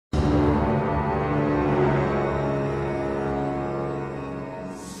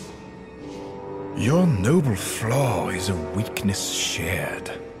Your noble flaw is a weakness shared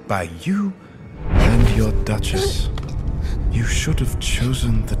by you and your Duchess. You should have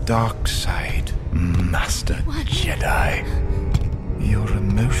chosen the dark side, Master Jedi. Your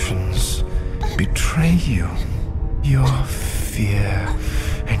emotions betray you. Your fear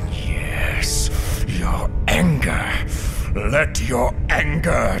and yes, your anger. Let your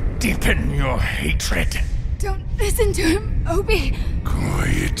anger deepen your hatred. Don't listen to him, Obi.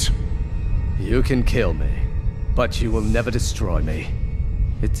 Quiet. You can kill me, but you will never destroy me.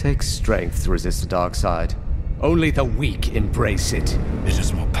 It takes strength to resist the dark side. Only the weak embrace it. It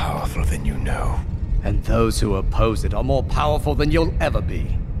is more powerful than you know. And those who oppose it are more powerful than you'll ever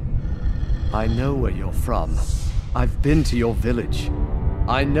be. I know where you're from. I've been to your village.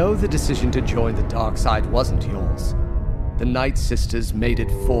 I know the decision to join the dark side wasn't yours. The Night Sisters made it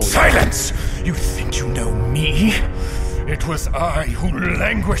for you. Silence! You think you know me? It was I who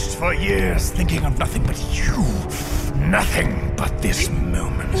languished for years, thinking of nothing but you. Nothing but this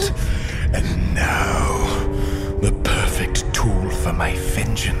moment. And now, the perfect tool for my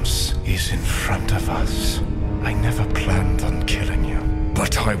vengeance is in front of us. I never planned on killing you,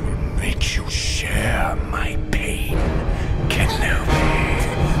 but I will make you share my pain, Kenobi.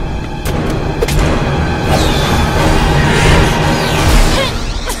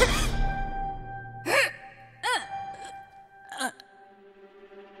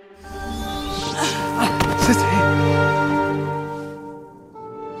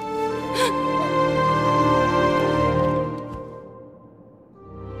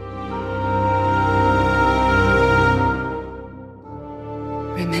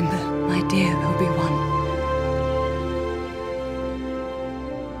 Remember, my dear Obi-Wan.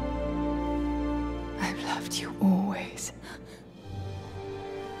 I've loved you always.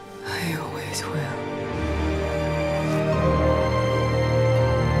 I always will.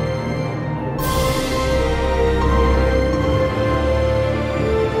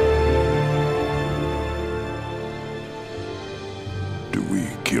 Do we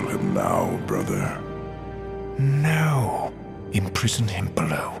kill him now, brother? No. Imprison him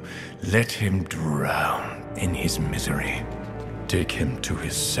below. Let him drown in his misery. Take him to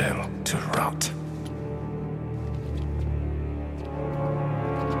his cell to rot.